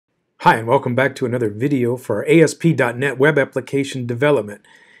Hi, and welcome back to another video for ASP.NET Web Application Development.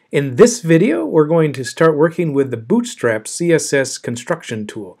 In this video, we're going to start working with the Bootstrap CSS construction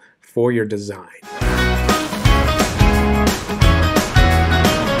tool for your design.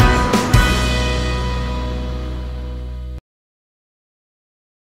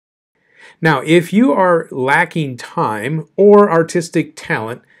 Now, if you are lacking time or artistic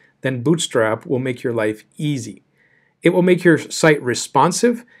talent, then Bootstrap will make your life easy. It will make your site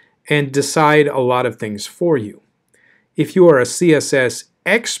responsive and decide a lot of things for you. If you are a CSS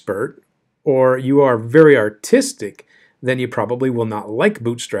expert or you are very artistic, then you probably will not like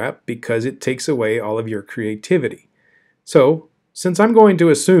Bootstrap because it takes away all of your creativity. So, since I'm going to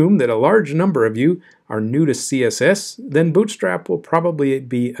assume that a large number of you are new to CSS, then Bootstrap will probably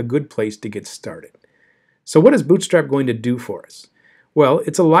be a good place to get started. So what is Bootstrap going to do for us? Well,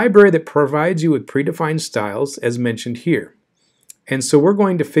 it's a library that provides you with predefined styles as mentioned here. And so we're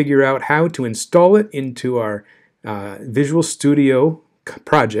going to figure out how to install it into our Visual Studio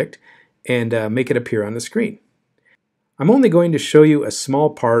project and make it appear on the screen. I'm only going to show you a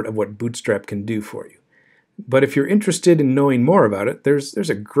small part of what Bootstrap can do for you. But if you're interested in knowing more about it, there's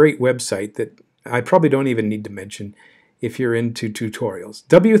a great website that I probably don't even need to mention if you're into tutorials.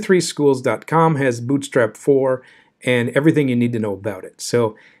 w3schools.com has Bootstrap 4 and everything you need to know about it.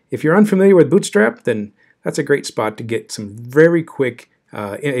 So if you're unfamiliar with Bootstrap, then that's a great spot to get some very quick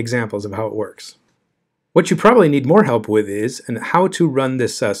examples of how it works. What you probably need more help with is how to run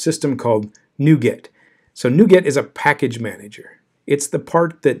this system called Nuget. So Nuget is a package manager. It's the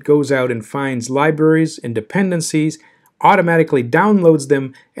part that goes out and finds libraries and dependencies, automatically downloads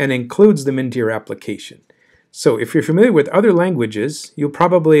them, and includes them into your application. So if you're familiar with other languages, you'll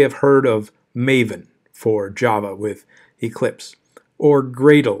probably have heard of Maven for Java with Eclipse, or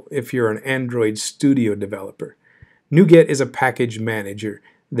Gradle if you're an Android Studio developer. Nuget is a package manager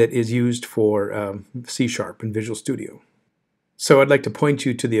that is used for C# and Visual Studio. So I'd like to point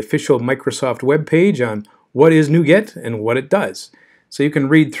you to the official Microsoft webpage on what is Nuget and what it does. So you can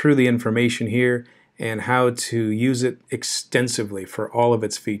read through the information here and how to use it extensively for all of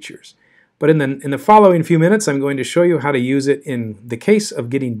its features. But in the following few minutes, I'm going to show you how to use it in the case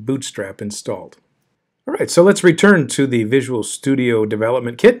of getting Bootstrap installed. Alright, so let's return to the Visual Studio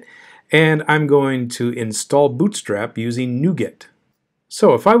Development Kit, and I'm going to install Bootstrap using Nuget.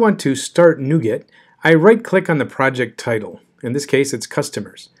 So if I want to start Nuget, I right-click on the project title. In this case, it's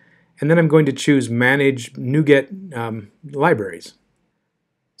Customers. And then I'm going to choose Manage Nuget Libraries.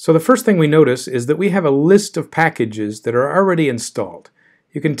 So the first thing we notice is that we have a list of packages that are already installed.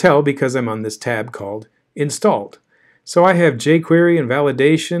 You can tell because I'm on this tab called Installed. So I have jQuery and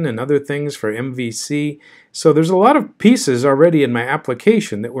validation and other things for MVC. So there's a lot of pieces already in my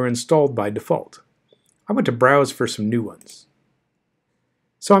application that were installed by default. I want to browse for some new ones.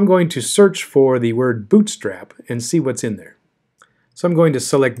 So I'm going to search for the word Bootstrap and see what's in there. So I'm going to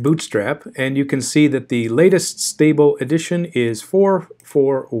select Bootstrap, and you can see that the latest stable edition is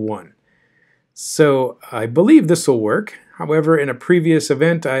 4.4.1. So I believe this will work. However, in a previous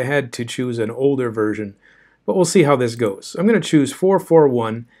event I had to choose an older version, but we'll see how this goes. I'm going to choose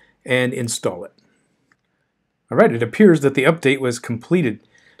 4.4.1 and install it. Alright, it appears that the update was completed.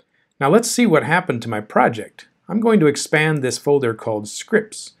 Now let's see what happened to my project. I'm going to expand this folder called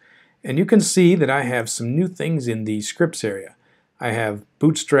Scripts, and you can see that I have some new things in the Scripts area. I have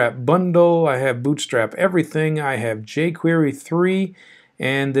Bootstrap Bundle, I have Bootstrap Everything, I have jQuery 3,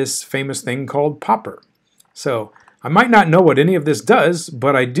 and this famous thing called Popper. So I might not know what any of this does,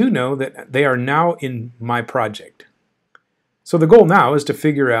 but I do know that they are now in my project. So the goal now is to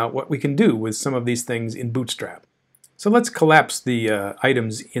figure out what we can do with some of these things in Bootstrap. So let's collapse the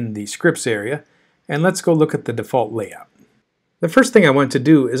items in the scripts area, and let's go look at the default layout. The first thing I want to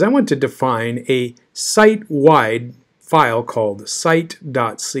do is I want to define a site-wide file called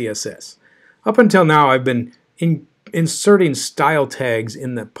site.css. Up until now I've been inserting style tags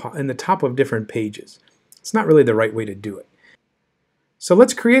in the top of different pages. It's not really the right way to do it. So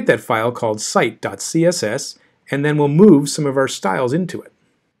let's create that file called site.css, and then we'll move some of our styles into it.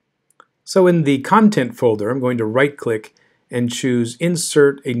 So in the content folder, I'm going to right-click and choose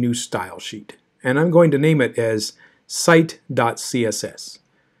Insert a New Style Sheet. And I'm going to name it as site.css.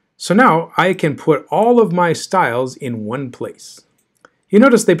 So now I can put all of my styles in one place. You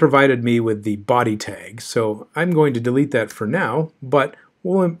notice they provided me with the body tag, so I'm going to delete that for now, but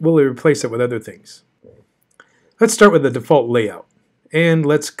we'll replace it with other things. Let's start with the default layout, and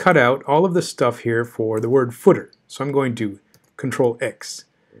let's cut out all of the stuff here for the word footer. So I'm going to Control X,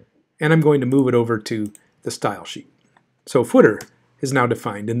 and I'm going to move it over to the style sheet. So footer is now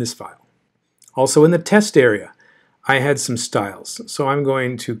defined in this file. Also in the test area, I had some styles. So I'm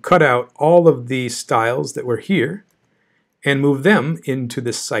going to cut out all of the styles that were here and move them into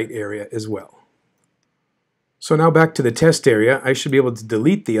the site area as well. So now back to the test area, I should be able to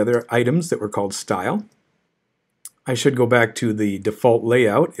delete the other items that were called style. I should go back to the default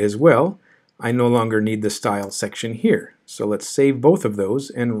layout as well. I no longer need the style section here. So let's save both of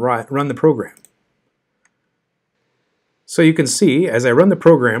those and run the program. So you can see as I run the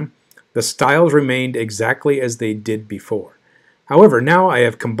program, the styles remained exactly as they did before. However, now I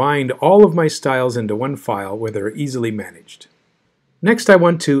have combined all of my styles into one file where they're easily managed. Next, I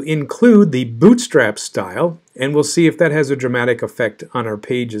want to include the Bootstrap style, and we'll see if that has a dramatic effect on our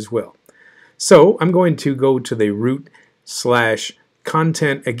page as well. So I'm going to go to the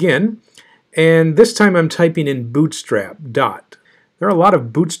root/content again, and this time I'm typing in Bootstrap. There are a lot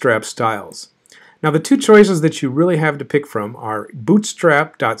of Bootstrap styles. Now the two choices that you really have to pick from are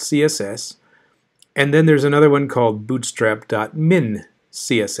bootstrap.css, and then there's another one called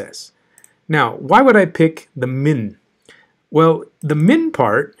bootstrap.min.css. Now, why would I pick the min? Well, the min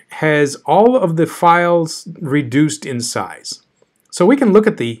part has all of the files reduced in size. So we can look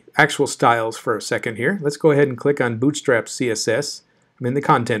at the actual styles for a second here. Let's go ahead and click on Bootstrap CSS. I'm in the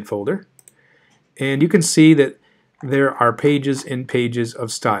content folder. And you can see that there are pages and pages of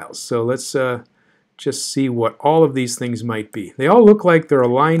styles. So let's just see what all of these things might be. They all look like they're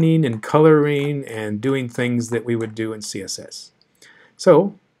aligning and coloring and doing things that we would do in CSS.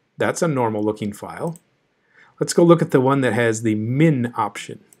 So that's a normal looking file. Let's go look at the one that has the min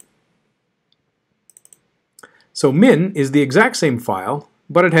option. So min is the exact same file,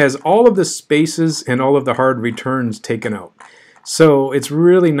 but it has all of the spaces and all of the hard returns taken out. So it's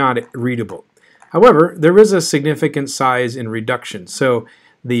really not readable. However, there is a significant size in reduction. So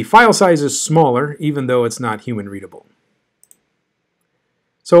the file size is smaller, even though it's not human readable.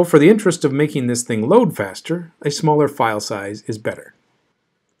 So for the interest of making this thing load faster, a smaller file size is better.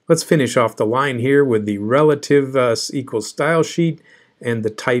 Let's finish off the line here with the relative equals style sheet and the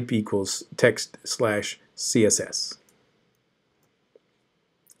type equals text/CSS.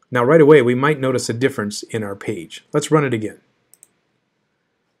 Now right away we might notice a difference in our page. Let's run it again.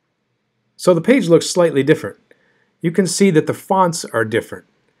 So the page looks slightly different. You can see that the fonts are different.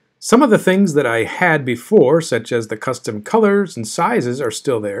 Some of the things that I had before, such as the custom colors and sizes, are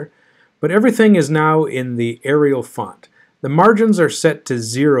still there, but everything is now in the Arial font. The margins are set to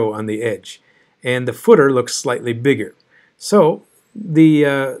 0 on the edge, and the footer looks slightly bigger. So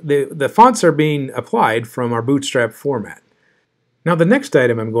the fonts are being applied from our Bootstrap format. Now the next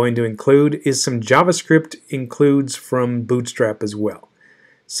item I'm going to include is some JavaScript includes from Bootstrap as well.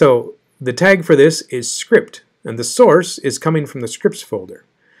 So the tag for this is script, and the source is coming from the scripts folder.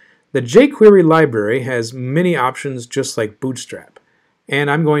 The jQuery library has many options just like Bootstrap,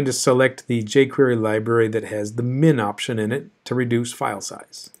 and I'm going to select the jQuery library that has the min option in it to reduce file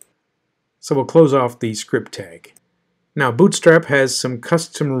size. So we'll close off the script tag. Now Bootstrap has some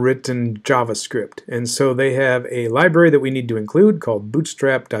custom written JavaScript, and so they have a library that we need to include called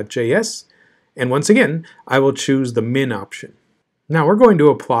bootstrap.js, and once again I will choose the min option. Now we're going to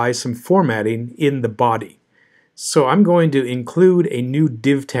apply some formatting in the body. So I'm going to include a new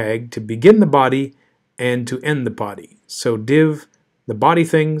div tag to begin the body and to end the body. So div, the body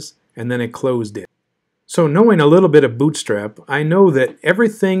things, and then a close div. So knowing a little bit of Bootstrap, I know that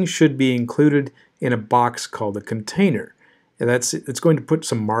everything should be included in a box called a container. And it's going to put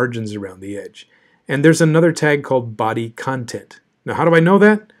some margins around the edge. And there's another tag called body content. Now how do I know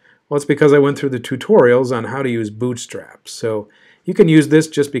that? Well, it's because I went through the tutorials on how to use Bootstrap. So you can use this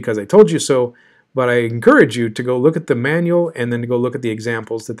just because I told you so, but I encourage you to go look at the manual and then to go look at the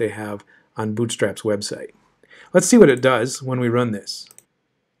examples that they have on Bootstrap's website. Let's see what it does when we run this.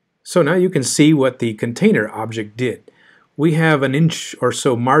 So now you can see what the container object did. We have an inch or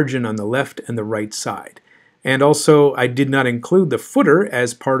so margin on the left and the right side. And also I did not include the footer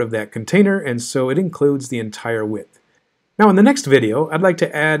as part of that container, and so it includes the entire width. Now in the next video I'd like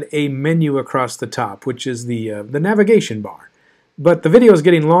to add a menu across the top, which is the navigation bar. But the video is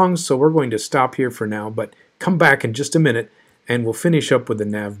getting long, so we're going to stop here for now, but come back in just a minute and we'll finish up with the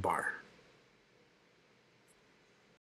nav bar.